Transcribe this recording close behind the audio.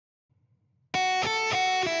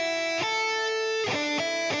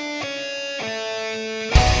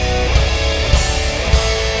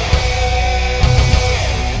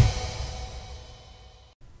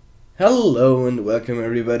Hello and welcome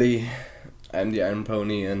everybody. I'm the Iron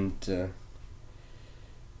Pony and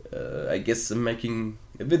I guess I'm making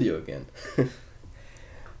a video again.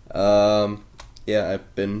 Yeah,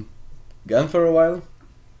 I've been gone for a while.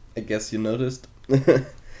 I guess you noticed.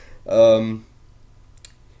 um,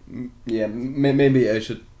 yeah, maybe I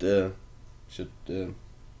should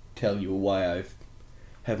tell you why I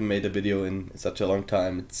haven't made a video in such a long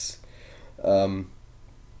time. It's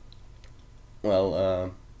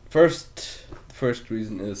well, first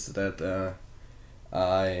reason is that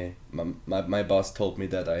my boss told me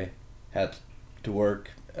that I had to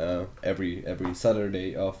work every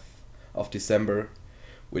Saturday of December,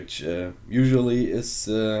 which usually is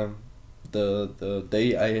the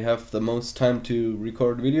day I have the most time to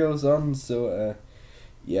record videos on. So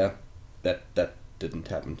yeah, that didn't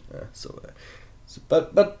happen.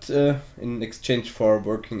 But in exchange for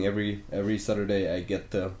working every Saturday, I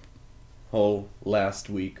get the whole last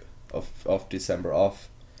week of December off.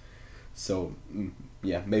 So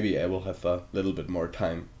yeah, maybe I will have a little bit more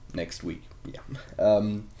time next week. Yeah.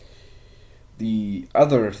 The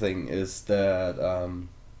other thing is that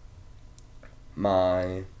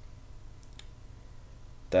my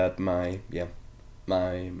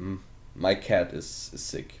my cat is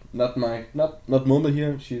sick. Not Murmel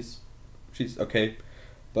here. She's okay,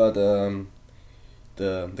 but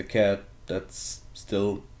the cat that's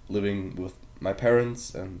still living with my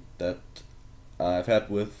parents and that I've had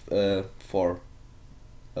with for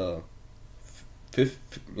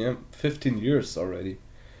 15 years already.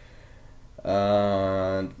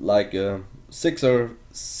 And like 6 or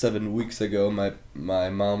 7 weeks ago, my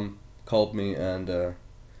mom called me and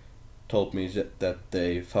told me that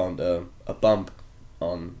they found a bump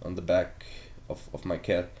on the back of my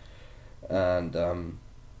cat, and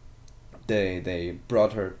they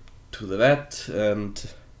brought her to the vet,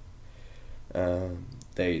 and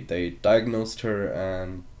they diagnosed her,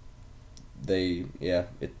 and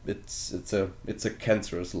it's a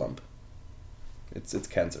cancerous lump. It's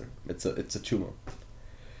cancer. It's a tumor,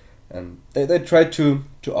 and they tried to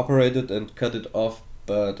operate it and cut it off,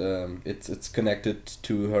 but it's connected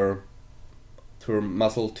to her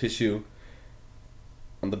muscle tissue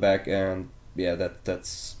on the back, and yeah,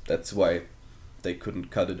 that's why they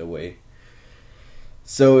couldn't cut it away.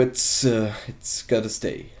 So it's gotta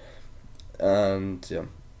stay. And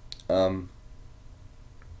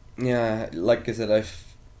yeah, like I said,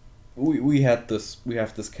 we have this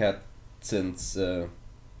cat since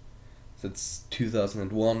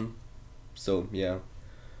 2001. So yeah,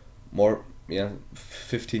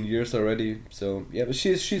 15 years already. So yeah, but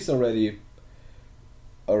she's already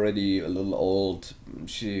a little old.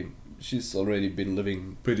 She's already been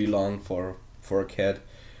living pretty long for a cat,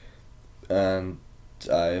 and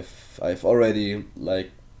I've already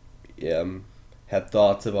had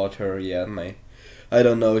thoughts about her. Yeah, I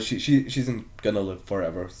don't know. She's isn't gonna live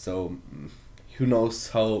forever. So who knows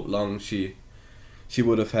how long she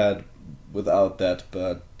would have had without that.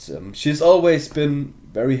 But she's always been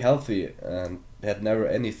very healthy and had never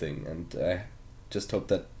anything. And I just hope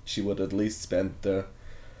that she would at least spend the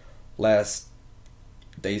last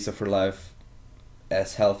days of her life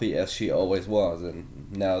as healthy as she always was.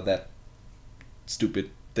 And now that stupid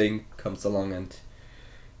thing comes along, and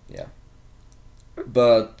yeah.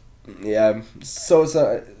 But yeah, so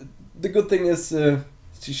the good thing is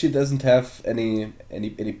she doesn't have any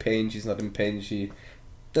pain. She's not in pain. She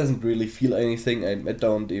doesn't really feel anything. I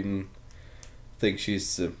don't even think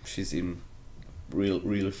she's even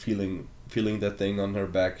really feeling that thing on her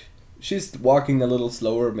back. She's walking a little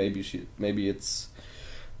slower. Maybe it's,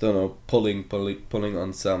 don't know, pulling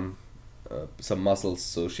on some muscles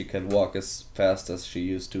so she can walk as fast as she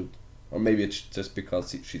used to, or maybe it's just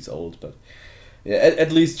because she's old. But yeah,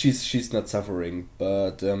 at least she's not suffering.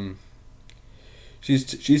 But she's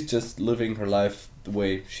just living her life the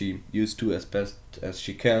way she used to, as best as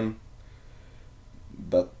she can.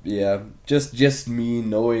 But yeah, just me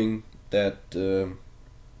knowing that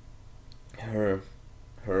her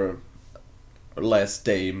last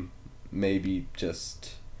day maybe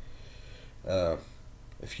just a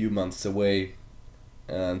few months away,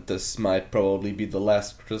 and this might probably be the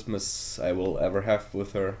last Christmas I will ever have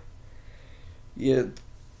with her. Yeah, it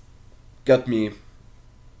got me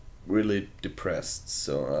really depressed.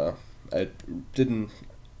 So I didn't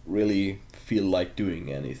really feel like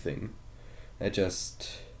doing anything. I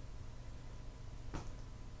just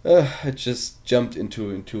jumped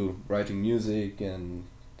into writing music and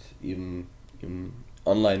even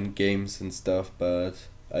online games and stuff. But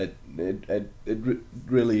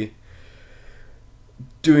really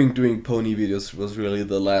doing pony videos was really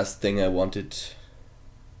the last thing I wanted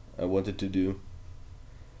to do.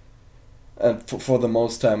 And for the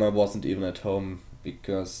most time I wasn't even at home,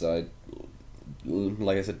 because like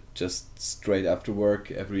I said, just straight after work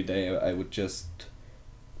every day I would just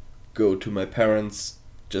go to my parents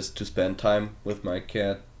just to spend time with my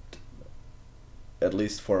cat, at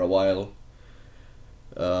least for a while.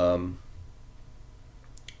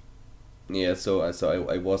 Yeah, so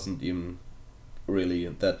I wasn't even really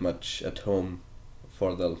that much at home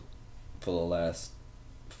for the last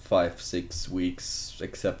 5-6 weeks,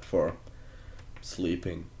 except for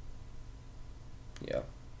sleeping. Yeah.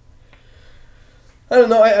 I don't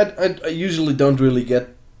know. I usually don't really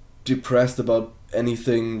get depressed about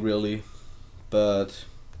anything really, but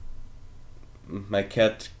my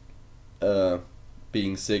cat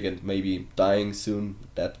being sick and maybe dying soon,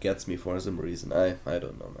 that gets me for some reason. I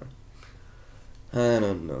don't know, man. I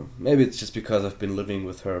don't know. Maybe it's just because I've been living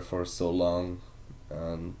with her for so long,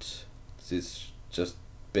 and she's just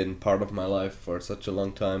been part of my life for such a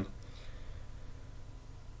long time.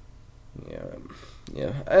 Yeah.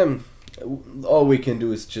 All we can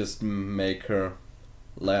do is just make her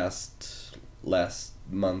last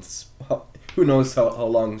months. Who knows how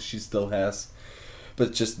long she still has,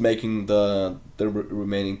 but just making the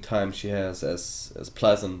remaining time she has as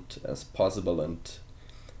pleasant as possible, and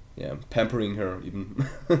yeah, pampering her even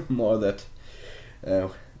more that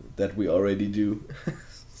we already do.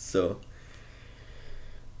 So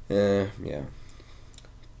yeah,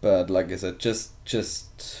 but like I said, just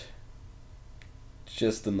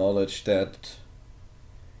the knowledge that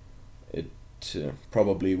it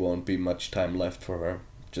probably won't be much time left for her.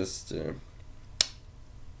 Just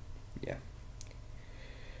yeah.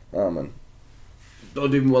 Oh man,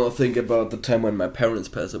 don't even want to think about the time when my parents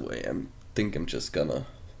pass away. I think I'm just gonna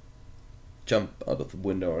jump out of the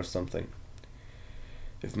window or something.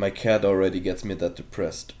 If my cat already gets me that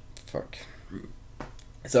depressed, fuck.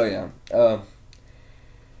 So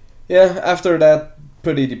yeah, after that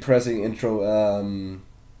pretty depressing intro,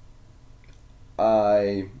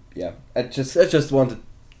 I just wanted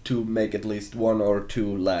to make at least 1 or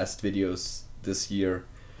 2 last videos this year.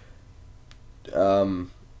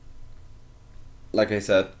 Like I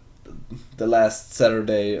said, the last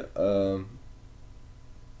Saturday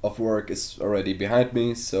of work is already behind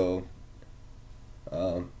me, so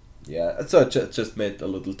yeah, so I just made a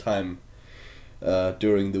little time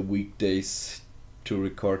during the weekdays to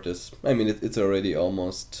record this. I mean, it's already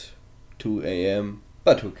almost 2 a.m.,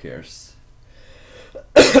 but who cares?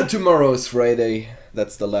 Tomorrow is Friday.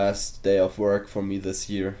 That's the last day of work for me this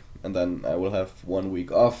year, and then I will have 1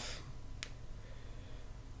 week off.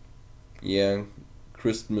 Yeah,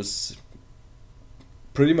 Christmas.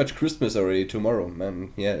 Pretty much Christmas already tomorrow,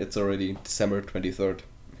 man. Yeah, it's already December 23rd.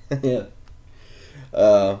 Yeah.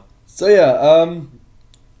 So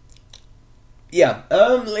yeah,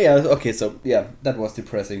 okay, so yeah, that was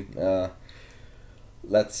depressing.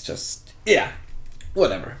 Let's just, yeah,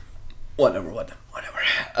 whatever. So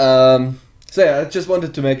yeah, I just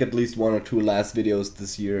wanted to make at least 1 or 2 last videos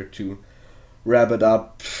this year to wrap it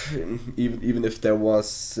up, even if there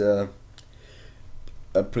was a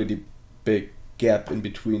pretty big gap in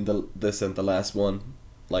between this and the last one.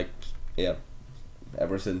 Like, yeah,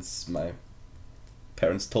 ever since my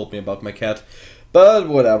parents told me about my cat. But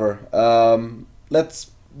whatever.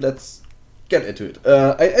 Let's get into it.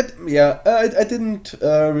 I didn't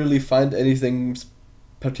really find anything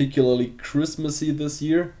particularly Christmassy this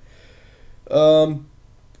year. But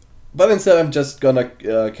instead, I'm just gonna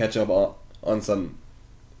catch up on some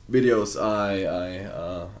videos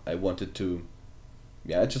I wanted to.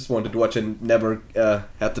 Yeah, I just wanted to watch and never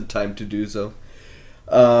had the time to do so.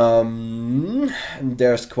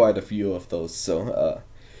 There's quite a few of those. So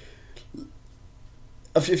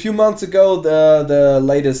a few months ago, the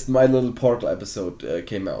latest My Little Portal episode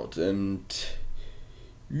came out, and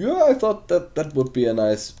yeah, I thought that would be a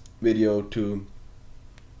nice video to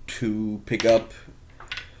pick up.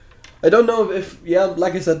 I don't know if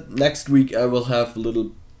like I said, next week I will have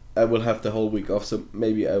the whole week off, so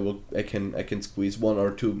maybe I can squeeze 1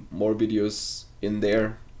 or 2 more videos in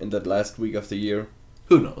there in that last week of the year.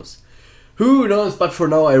 Who knows? But for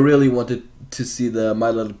now, I really wanted to see the My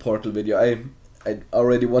Little Portal video. I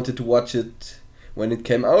already wanted to watch it when it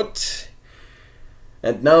came out,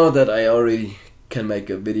 and now that I already can make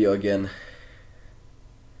a video again,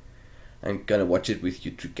 I'm gonna watch it with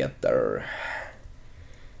you together.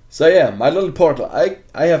 So yeah, My Little Portal. I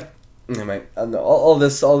have all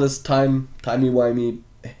this timey-wimey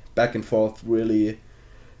back and forth really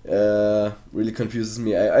confuses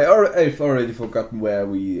me. I've already forgotten where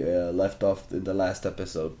we left off in the last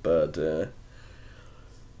episode, but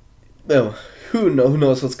well, who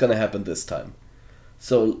knows what's gonna happen this time.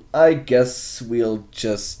 So I guess we'll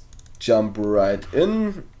just jump right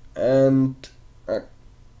in and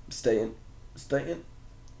stay in.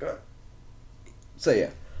 So yeah,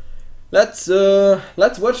 let's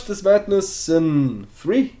watch this madness in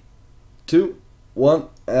 3, 2, 1,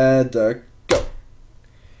 and go.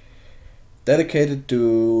 Dedicated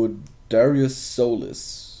to Darius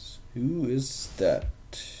Solis. Who is that?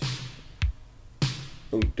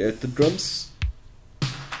 Oh, there's the drums.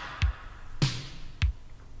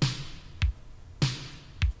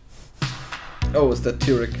 Oh, is that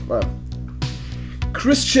Tyrek? Ah.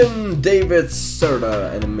 Christian David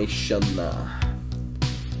Serda animation.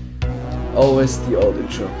 Always the old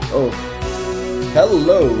intro. Oh,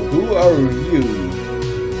 hello. Who are you?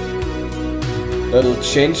 Little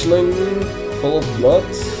changeling full of blood.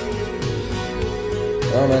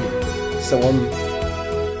 Oh man, someone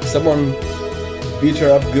beat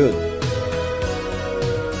her up good.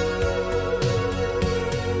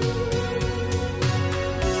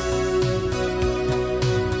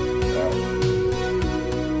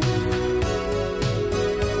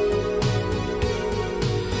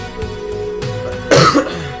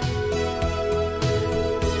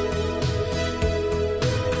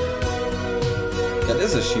 That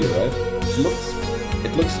is a she, right?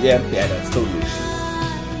 It looks, yeah, that's totally a she.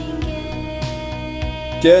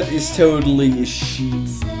 That is totally a she.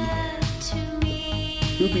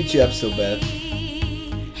 Who beat you up so bad?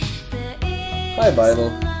 Hi,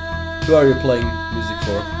 Vinyl. Who are you playing music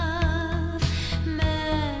for?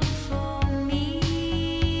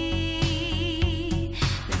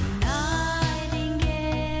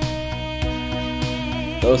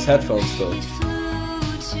 Those headphones, though.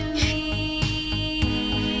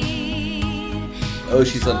 Oh,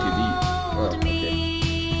 she's on TV. Oh, okay.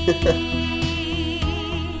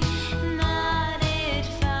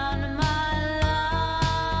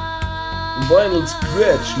 Vinyl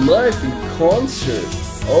Scratch live in concert.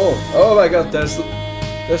 Oh my God!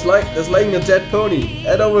 There's laying a dead pony.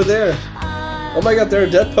 Head over there. Oh my God! There are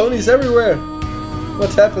dead ponies everywhere.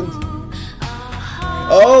 What happened?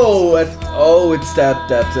 Oh, it's that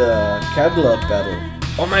Candlelight battle.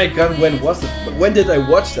 Oh my God, when was it? When did I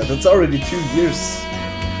watch that? That's already 2 years.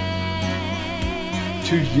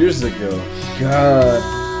 2 years ago. God,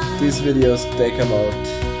 these videos, they come out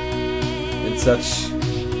in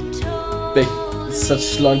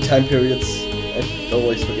such long time periods. I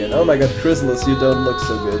always forget. Oh my God, Chrysalis, you don't look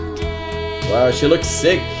so good. Wow, she looks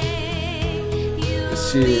sick.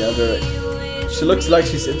 Is she she looks like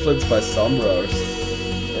she's influenced by Sombra or something.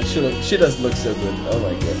 She doesn't look so good. Oh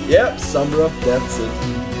my God. Yep, Sombra. That's it.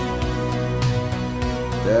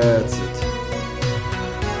 That's it.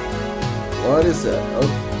 What is that? Oh,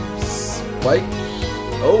 Spike.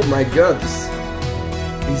 Oh my God.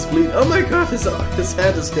 He's bleeding. Oh my God. His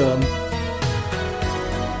head is gone.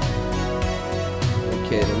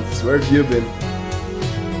 Okay, then where have you been?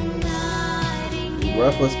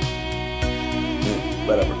 Worthless.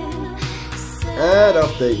 Whatever. And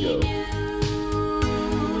off they go.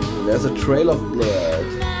 There's a trail of blood.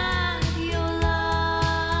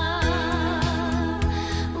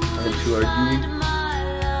 And who are you?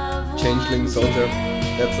 Changeling soldier?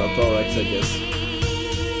 That's not Thorax, I guess.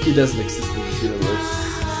 He doesn't exist in this universe.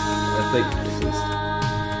 I think at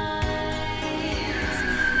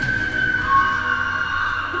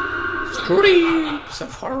least. Screams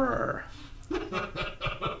of horror.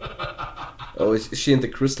 Oh, is she in the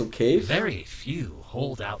crystal cave? Very few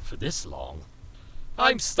hold out for this long.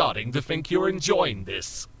 I'm starting to think you're enjoying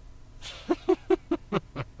this.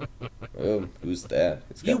 Oh, who's that?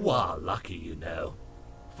 You are lucky, you know.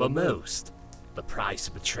 For most, the price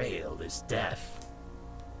of betrayal is death.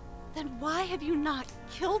 Then why have you not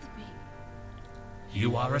killed me?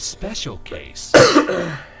 You are a special case.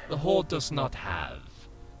 The Horde does not have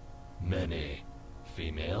many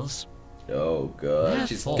females. Oh God,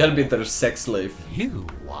 she's Therefore, gonna be their sex slave. You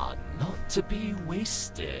are not to be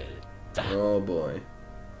wasted. Oh boy.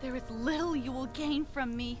 There is little you will gain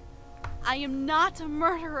from me. I am not a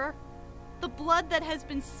murderer. The blood that has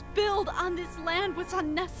been spilled on this land was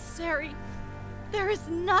unnecessary. There is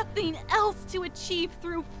nothing else to achieve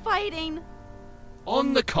through fighting.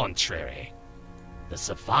 On the contrary, the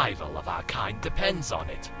survival of our kind depends on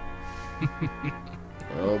it.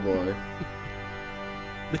 Oh boy.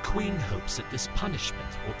 The Queen hopes that this punishment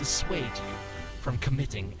will dissuade you from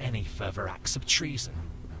committing any further acts of treason.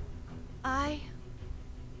 I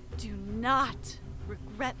do not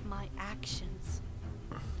regret my actions.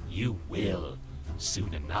 You will,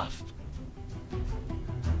 soon enough.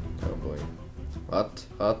 Oh boy. Hot.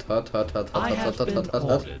 I have been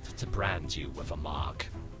ordered to brand you with a mark.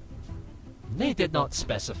 They did not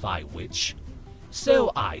specify which,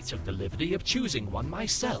 so I took the liberty of choosing one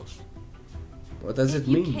myself. What does it If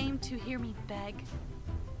mean? you came to hear me beg,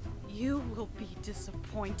 you will be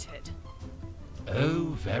disappointed.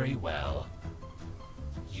 Oh, very well.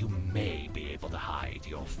 You may be able to hide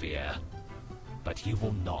your fear, but you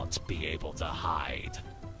will not be able to hide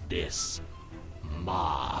this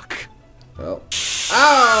mark. Well.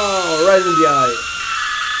 Ow! Right in the eye.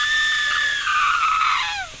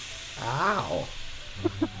 Ow.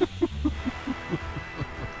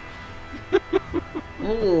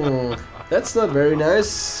 That's not very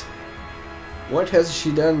nice. What has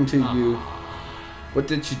she done to you? What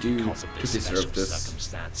did she do Because of to this deserve special this?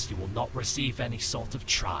 circumstance, you will not receive any sort of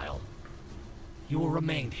trial. You will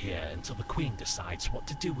remain here until the Queen decides what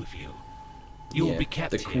to do with you. You will Yeah, be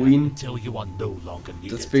kept the here Queen until you are no longer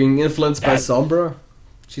needed. That's being influenced by Then Sombra?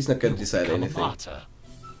 She's not you gonna will decide become a anything. martyr.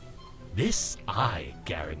 This I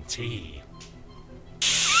guarantee.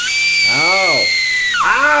 Ow!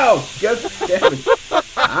 Ow! God damn it!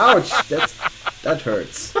 Ouch! That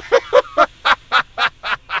hurts.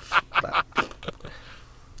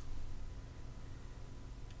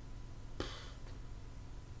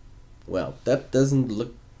 Well, that doesn't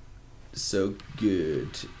look so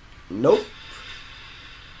good. Nope.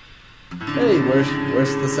 Hey,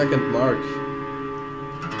 where's the second mark?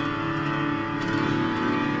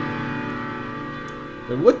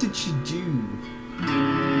 But what did she do?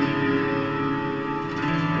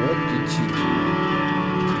 What did she do?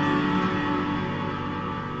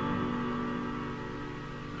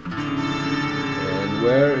 And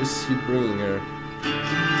where is he bringing her?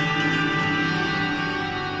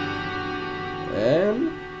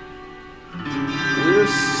 And we're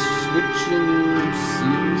switching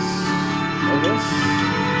scenes, I guess.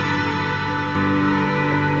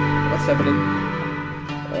 What's happening?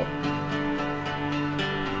 Oh.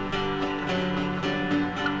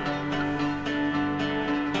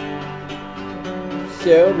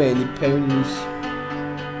 So many ponies.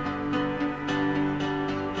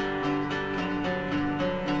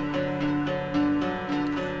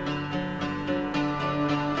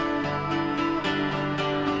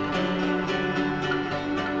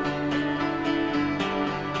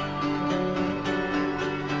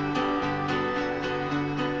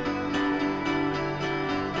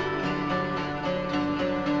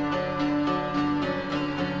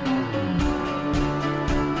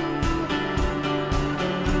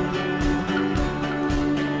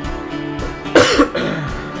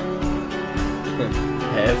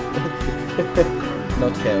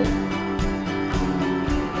 Not hell.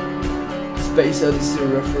 Space Odyssey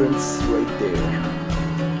reference right there.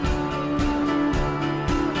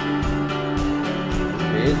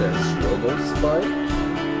 Okay, there's Robo Spike.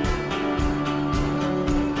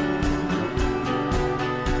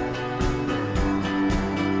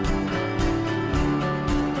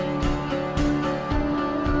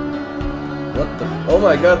 What the? Oh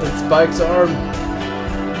my god, that's Spike's arm!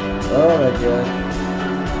 Oh my god.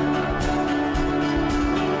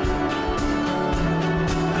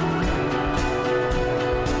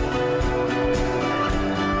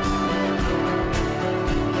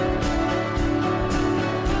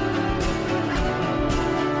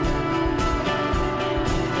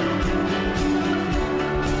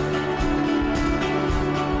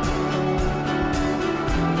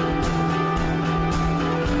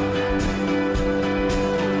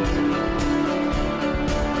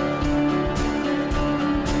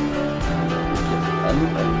 I'm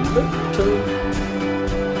a little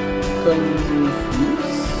confused.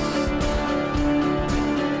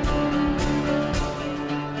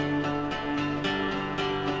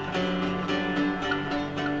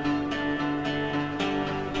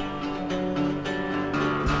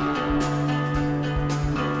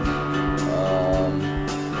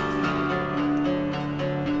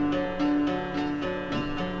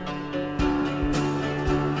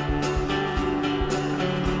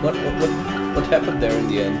 What happened there in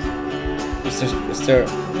the end? Is there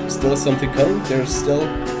still something coming? There's still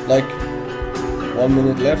like 1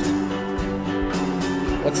 minute left.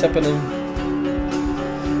 What's happening?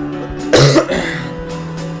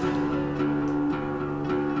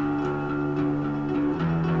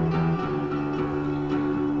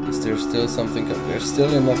 Is there still something coming? There's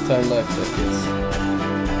still enough time left, I guess.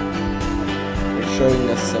 They're showing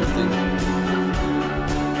us something.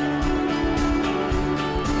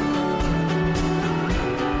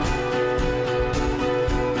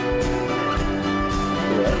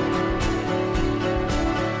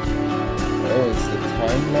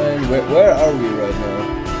 Where are we right now?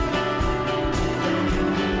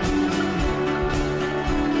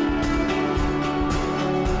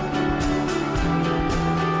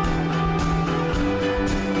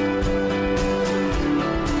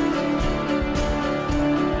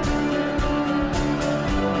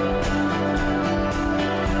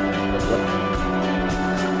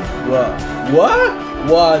 What?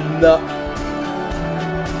 What? No.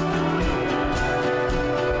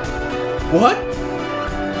 What?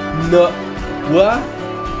 No. What?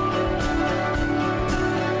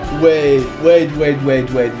 Wait.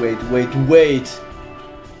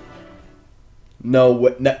 No,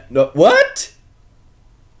 wait, no, what?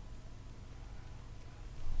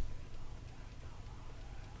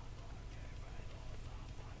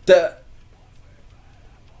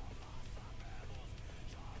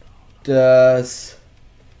 Does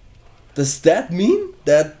that mean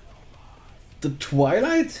that the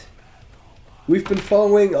Twilight we've been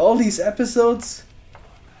following all these episodes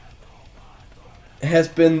has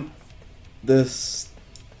been this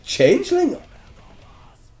changeling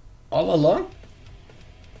all along?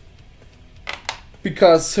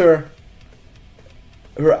 Because her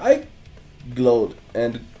eye glowed,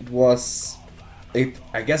 and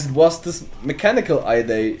I guess it was this mechanical eye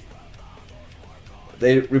they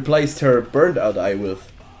replaced her burned out eye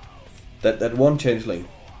with. That one changeling.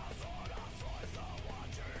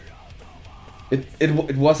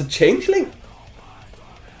 It was a changeling?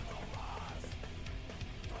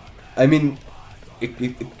 I mean, it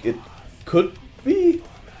could be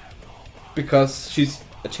because she's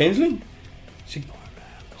a changeling. She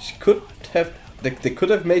could have, they could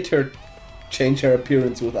have made her change her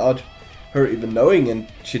appearance without her even knowing, and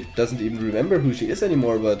she doesn't even remember who she is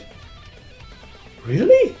anymore. But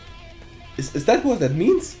really, is that what that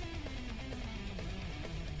means?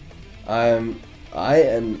 I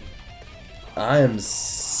am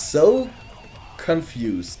so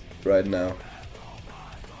confused right now.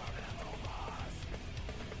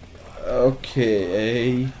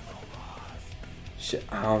 Okay.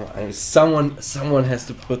 Someone has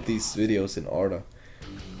to put these videos in order,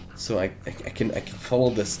 so I can follow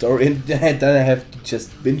the story, and then I have to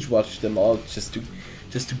just binge watch them all just to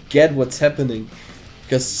get what's happening,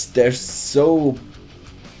 because there's so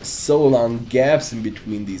long gaps in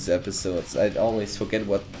between these episodes. I always forget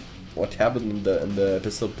what happened in the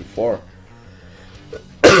episode before.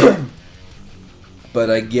 But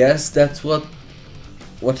I guess that's what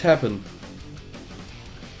happened.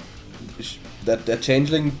 That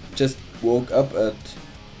changeling just woke up at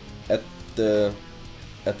the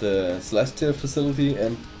Celestial facility,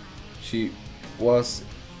 and she was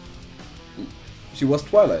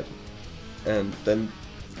Twilight, and then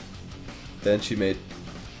she met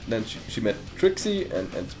Trixie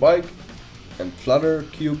and Spike and Flutter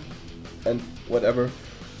Cube and whatever,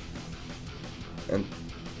 and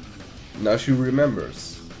now she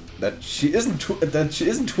remembers that she isn't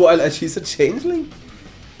Twilight. She's a changeling.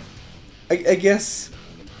 I guess.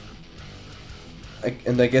 I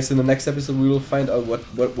guess in the next episode we will find out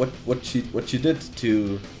what she did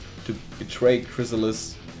to betray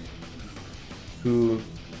Chrysalis, who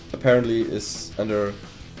apparently is under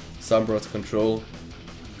Sombra's control.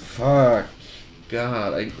 Fuck,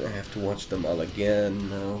 God, I have to watch them all again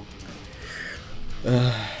now.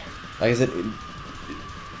 Like I said,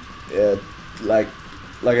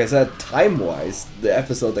 like I said, time-wise, the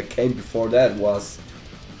episode that came before that was,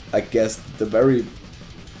 I guess,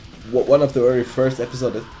 one of the very first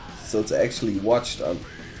episodes I actually watched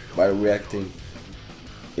by reacting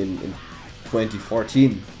in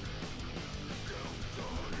 2014.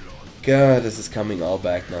 God, this is coming all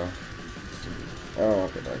back now. Oh,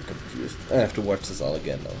 God, I'm confused. I have to watch this all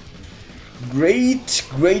again now. Great,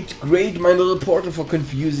 my little portal, for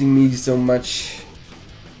confusing me so much.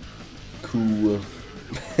 Cool.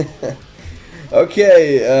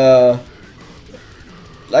 Okay,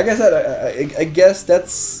 like I said, I guess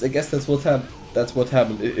that's what happened. That's what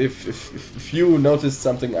happened. If you noticed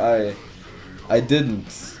something I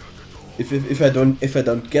didn't, if I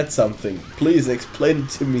don't get something, please explain it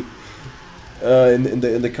to me in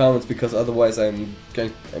the comments, because otherwise I'm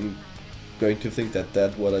going to think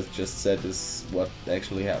that what I just said is what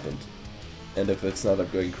actually happened, and if it's not, I'm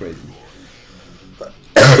going crazy.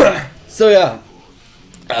 So yeah.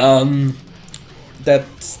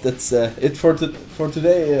 That's it for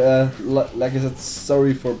today. Like I said,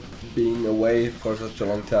 sorry for being away for such a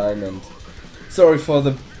long time, and sorry for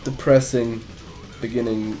the depressing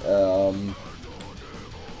beginning.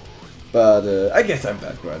 But I guess I'm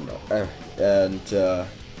back right now. And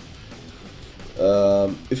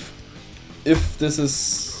if this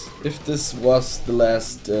was the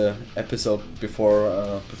last episode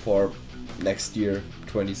before next year,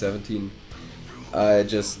 2017, I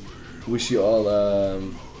just wish you all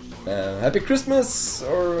happy Christmas,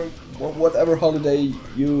 or whatever holiday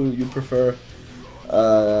you prefer,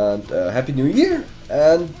 and happy New Year.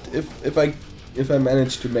 And if I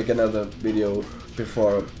manage to make another video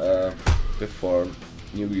before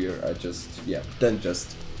New Year, then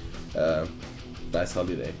just nice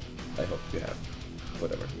holiday. I hope you have.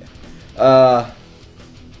 Whatever. Yeah.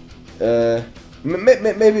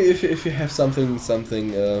 Maybe if you have something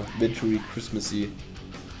wintry, Christmassy,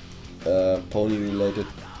 pony related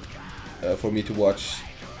for me to watch.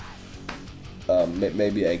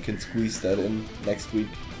 Maybe I can squeeze that in next week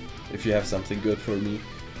if you have something good for me.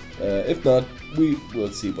 If not, we will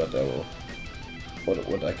see what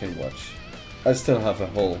I can watch. I still have a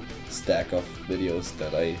whole stack of videos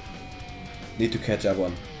that I need to catch up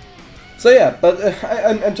on. So yeah, but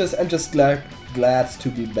I'm just glad to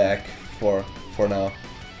be back for now,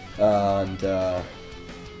 and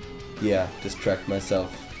yeah, distract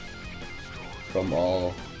myself from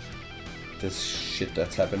all this shit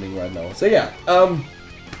that's happening right now. So yeah,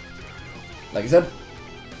 like I said,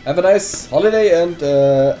 have a nice holiday, and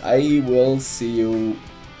I will see you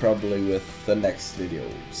probably with the next video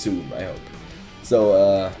soon, I hope.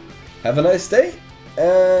 So have a nice day,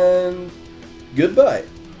 and goodbye.